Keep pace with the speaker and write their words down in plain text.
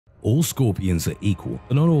All scorpions are equal,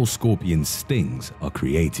 but not all scorpion stings are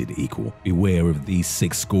created equal. Beware of these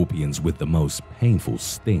 6 scorpions with the most painful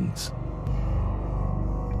stings.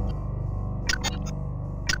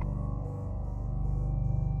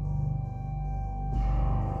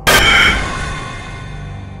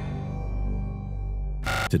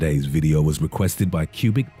 Today's video was requested by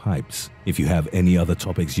Cubic Pipes. If you have any other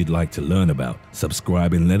topics you'd like to learn about,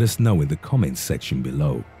 subscribe and let us know in the comments section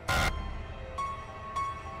below.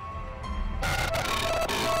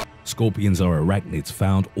 Scorpions are arachnids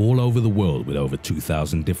found all over the world with over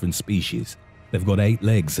 2,000 different species. They've got 8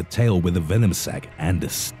 legs, a tail with a venom sac, and a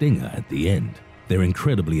stinger at the end. They're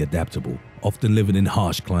incredibly adaptable, often living in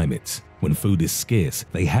harsh climates. When food is scarce,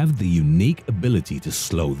 they have the unique ability to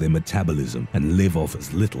slow their metabolism and live off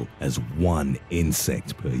as little as 1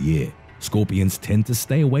 insect per year. Scorpions tend to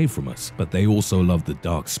stay away from us, but they also love the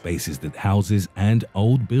dark spaces that houses and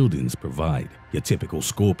old buildings provide. Your typical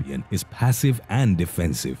scorpion is passive and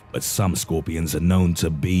defensive, but some scorpions are known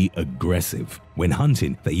to be aggressive. When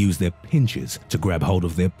hunting, they use their pinchers to grab hold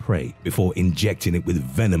of their prey before injecting it with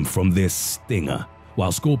venom from their stinger.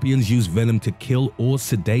 While scorpions use venom to kill or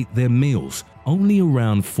sedate their meals, only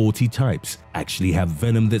around 40 types actually have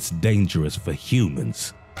venom that's dangerous for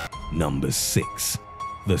humans. Number 6.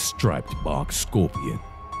 The striped bark scorpion.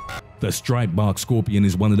 The striped bark scorpion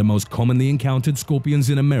is one of the most commonly encountered scorpions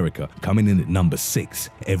in America, coming in at number 6.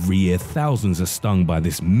 Every year, thousands are stung by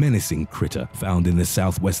this menacing critter found in the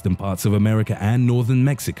southwestern parts of America and northern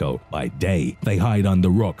Mexico. By day, they hide under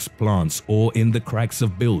rocks, plants, or in the cracks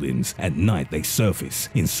of buildings. At night, they surface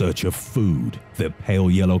in search of food. Their pale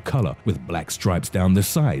yellow color with black stripes down the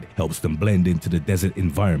side helps them blend into the desert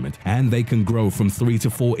environment, and they can grow from 3 to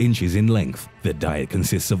 4 inches in length. Their diet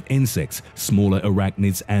consists of insects, smaller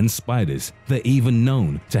arachnids, and spiders. They're even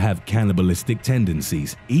known to have cannibalistic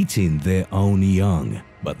tendencies, eating their own young.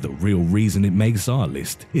 But the real reason it makes our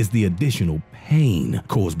list is the additional pain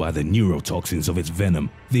caused by the neurotoxins of its venom.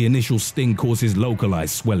 The initial sting causes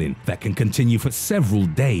localized swelling that can continue for several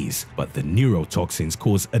days, but the neurotoxins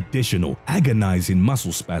cause additional agonizing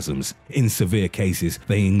muscle spasms. In severe cases,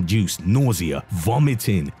 they induce nausea,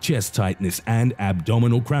 vomiting, chest tightness, and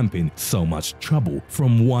abdominal cramping. So much trouble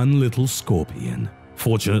from one little scorpion.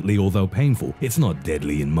 Fortunately, although painful, it's not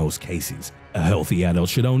deadly in most cases. A healthy adult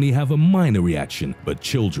should only have a minor reaction, but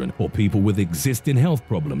children or people with existing health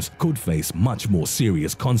problems could face much more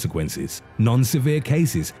serious consequences. Non-severe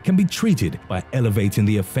cases can be treated by elevating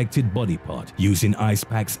the affected body part, using ice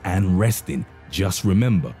packs, and resting. Just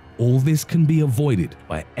remember, all this can be avoided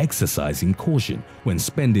by exercising caution when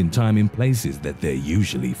spending time in places that they're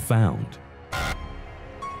usually found.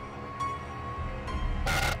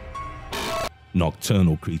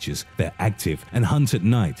 Nocturnal creatures, they're active and hunt at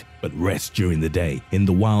night, but rest during the day. In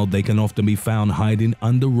the wild, they can often be found hiding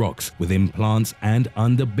under rocks, within plants, and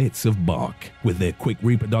under bits of bark. With their quick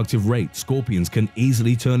reproductive rate, scorpions can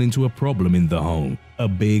easily turn into a problem in the home. A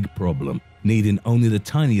big problem. Needing only the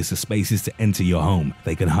tiniest of spaces to enter your home,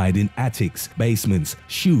 they can hide in attics, basements,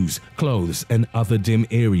 shoes, clothes, and other dim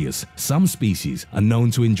areas. Some species are known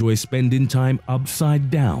to enjoy spending time upside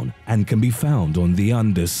down and can be found on the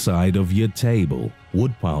underside of your table.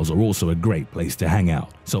 Wood piles are also a great place to hang out,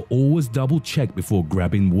 so always double check before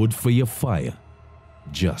grabbing wood for your fire.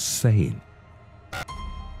 Just saying.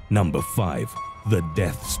 Number 5. The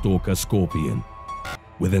Deathstalker Scorpion.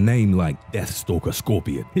 With a name like Deathstalker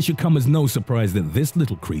Scorpion, it should come as no surprise that this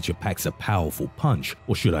little creature packs a powerful punch,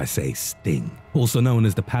 or should I say sting. Also known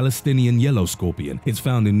as the Palestinian yellow scorpion, it's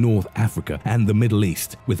found in North Africa and the Middle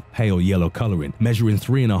East with pale yellow coloring. Measuring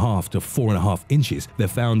 3.5 to 4.5 inches, they're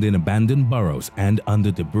found in abandoned burrows and under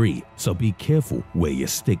debris, so be careful where you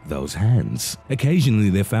stick those hands. Occasionally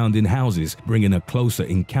they're found in houses, bringing a closer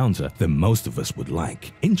encounter than most of us would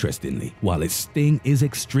like. Interestingly, while its sting is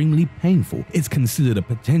extremely painful, it's considered a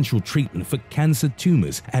potential treatment for cancer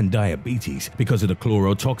tumors and diabetes because of the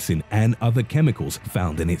chlorotoxin and other chemicals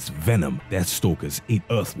found in its venom. Deathstalkers eat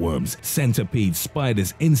earthworms, centipedes,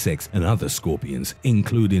 spiders, insects, and other scorpions,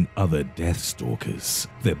 including other deathstalkers.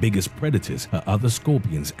 Their biggest predators are other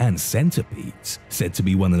scorpions and centipedes. Said to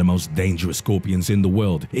be one of the most dangerous scorpions in the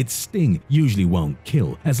world, its sting usually won't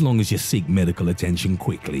kill as long as you seek medical attention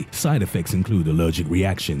quickly. Side effects include allergic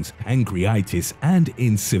reactions, pancreatitis, and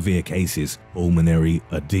in severe cases, pulmonary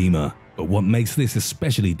edema. But what makes this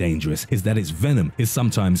especially dangerous is that its venom is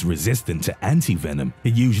sometimes resistant to anti-venom.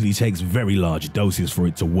 It usually takes very large doses for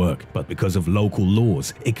it to work, but because of local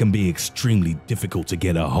laws, it can be extremely difficult to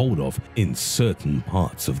get a hold of in certain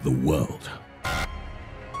parts of the world.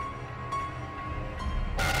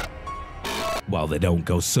 While they don't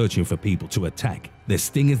go searching for people to attack, their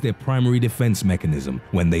sting is their primary defense mechanism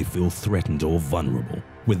when they feel threatened or vulnerable.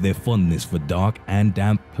 With their fondness for dark and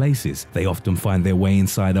damp places, they often find their way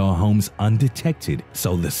inside our homes undetected,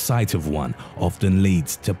 so the sight of one often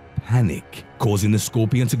leads to panic, causing the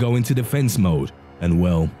scorpion to go into defense mode. And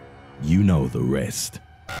well, you know the rest.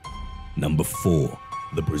 Number 4.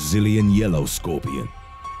 The Brazilian yellow scorpion.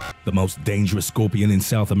 The most dangerous scorpion in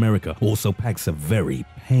South America also packs a very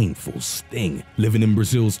painful sting. Living in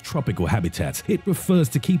Brazil's tropical habitats, it prefers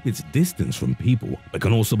to keep its distance from people, but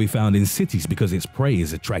can also be found in cities because its prey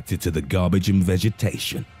is attracted to the garbage and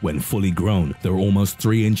vegetation. When fully grown, they're almost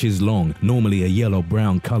 3 inches long, normally a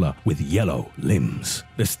yellow-brown color with yellow limbs.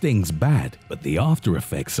 The sting's bad, but the after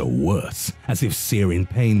effects are worse. As if searing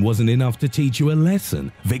pain wasn't enough to teach you a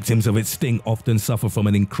lesson, victims of its sting often suffer from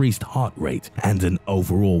an increased heart rate and an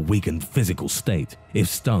overall weakened physical state. If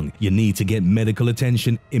stung, you need to get medical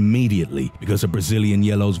attention immediately because a Brazilian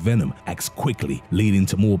yellow's venom acts quickly, leading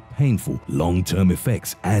to more painful long-term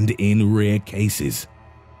effects and, in rare cases,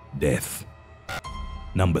 death.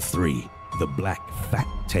 Number 3. The black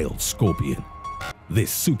fat-tailed scorpion. This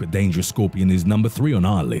super dangerous scorpion is number 3 on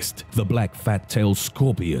our list. The black fat-tailed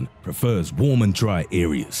scorpion prefers warm and dry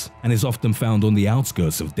areas and is often found on the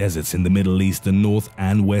outskirts of deserts in the Middle East and North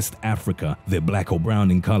and West Africa. They're black or brown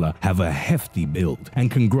in color, have a hefty build, and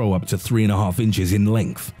can grow up to 3.5 inches in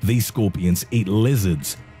length. These scorpions eat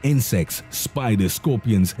lizards, insects, spiders,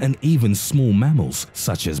 scorpions, and even small mammals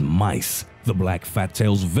such as mice. The black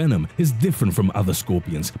fat-tail's venom is different from other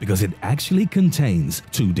scorpions because it actually contains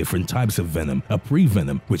 2 different types of venom, a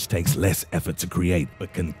pre-venom which takes less effort to create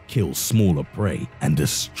but can kill smaller prey, and a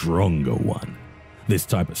stronger one. This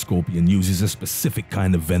type of scorpion uses a specific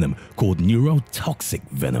kind of venom called neurotoxic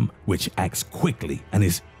venom, which acts quickly and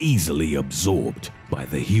is easily absorbed by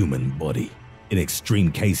the human body. In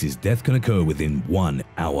extreme cases, death can occur within 1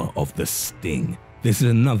 hour of the sting. This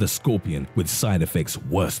is another scorpion with side effects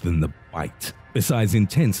worse than the bite. Besides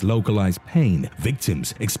intense localized pain,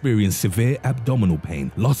 victims experience severe abdominal pain,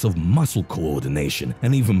 loss of muscle coordination,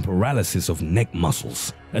 and even paralysis of neck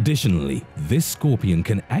muscles. Additionally, this scorpion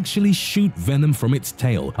can actually shoot venom from its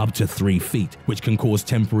tail up to 3 feet, which can cause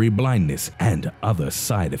temporary blindness and other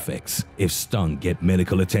side effects. If stung, get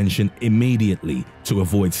medical attention immediately to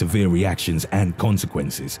avoid severe reactions and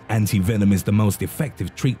consequences. Anti-venom is the most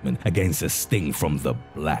effective treatment against a sting from the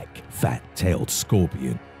black, fat-tailed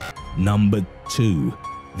scorpion. Number 2.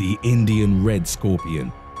 The Indian red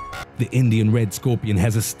scorpion. The Indian red scorpion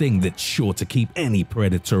has a sting that's sure to keep any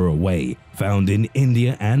predator away. Found in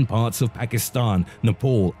India and parts of Pakistan,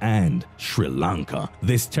 Nepal, and Sri Lanka,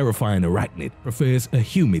 this terrifying arachnid prefers a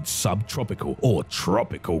humid subtropical or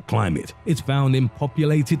tropical climate. It's found in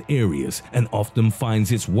populated areas and often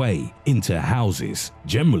finds its way into houses.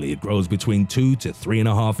 Generally, it grows between 2 to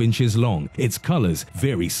 3.5 inches long. Its colors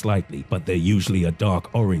vary slightly, but they're usually a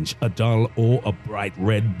dark orange, a dull, or a bright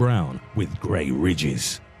red-brown with gray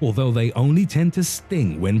ridges. Although they only tend to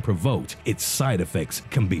sting when provoked, its side effects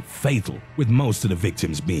can be fatal, with most of the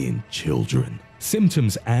victims being children.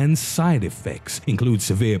 Symptoms and side effects include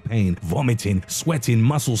severe pain, vomiting, sweating,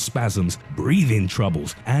 muscle spasms, breathing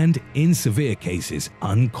troubles, and, in severe cases,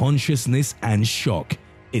 unconsciousness and shock.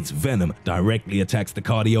 Its venom directly attacks the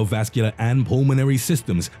cardiovascular and pulmonary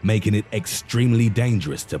systems, making it extremely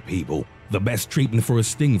dangerous to people. The best treatment for a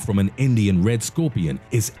sting from an Indian red scorpion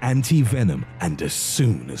is anti-venom, and as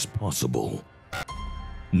soon as possible.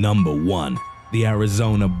 Number 1. The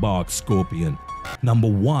Arizona bark scorpion. Number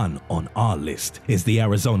 1 on our list is the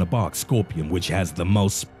Arizona bark scorpion, which has the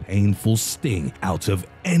most painful sting out of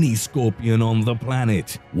any scorpion on the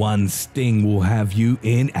planet. One sting will have you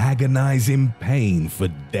in agonizing pain for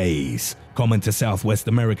days. Common to Southwest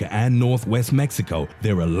America and Northwest Mexico,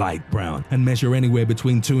 they're a light brown and measure anywhere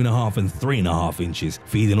between 2.5 and 3.5 inches,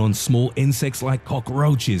 feeding on small insects like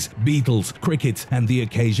cockroaches, beetles, crickets, and the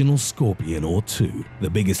occasional scorpion or 2. The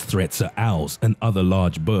biggest threats are owls and other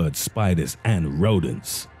large birds, spiders, and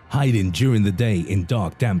rodents. Hiding during the day in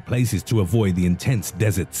dark, damp places to avoid the intense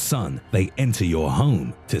desert sun, they enter your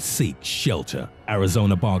home to seek shelter.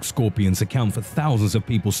 Arizona bark scorpions account for thousands of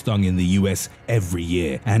people stung in the US every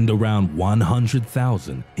year and around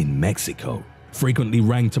 100,000 in Mexico. Frequently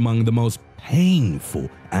ranked among the most painful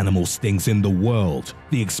animal stings in the world,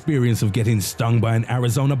 the experience of getting stung by an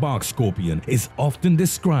Arizona bark scorpion is often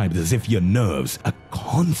described as if your nerves are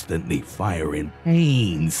constantly firing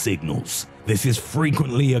pain signals. This is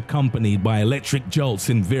frequently accompanied by electric jolts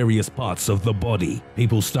in various parts of the body.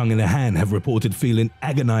 People stung in the hand have reported feeling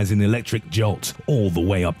agonizing electric jolts all the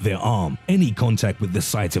way up their arm. Any contact with the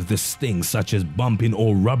site of the sting, such as bumping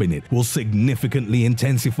or rubbing it, will significantly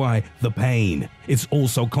intensify the pain. It's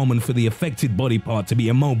also common for the affected body part to be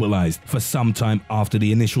immobilized for some time after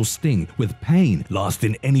the initial sting, with pain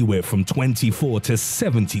lasting anywhere from 24 to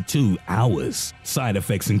 72 hours. Side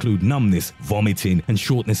effects include numbness, vomiting, and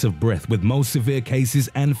shortness of breath, with most severe cases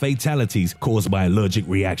and fatalities caused by allergic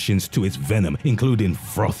reactions to its venom, including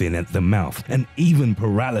frothing at the mouth and even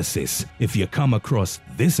paralysis. If you come across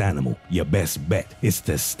this animal, your best bet is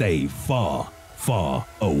to stay far, far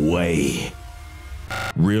away.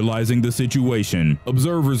 Realizing the situation,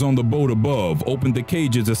 observers on the boat above opened the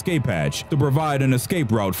cage's escape hatch to provide an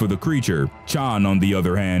escape route for the creature. Chan, on the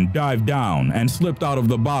other hand, dived down and slipped out of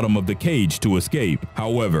the bottom of the cage to escape.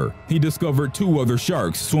 However, he discovered 2 other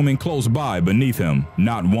sharks swimming close by beneath him.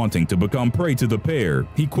 Not wanting to become prey to the pair,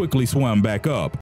 he quickly swam back up,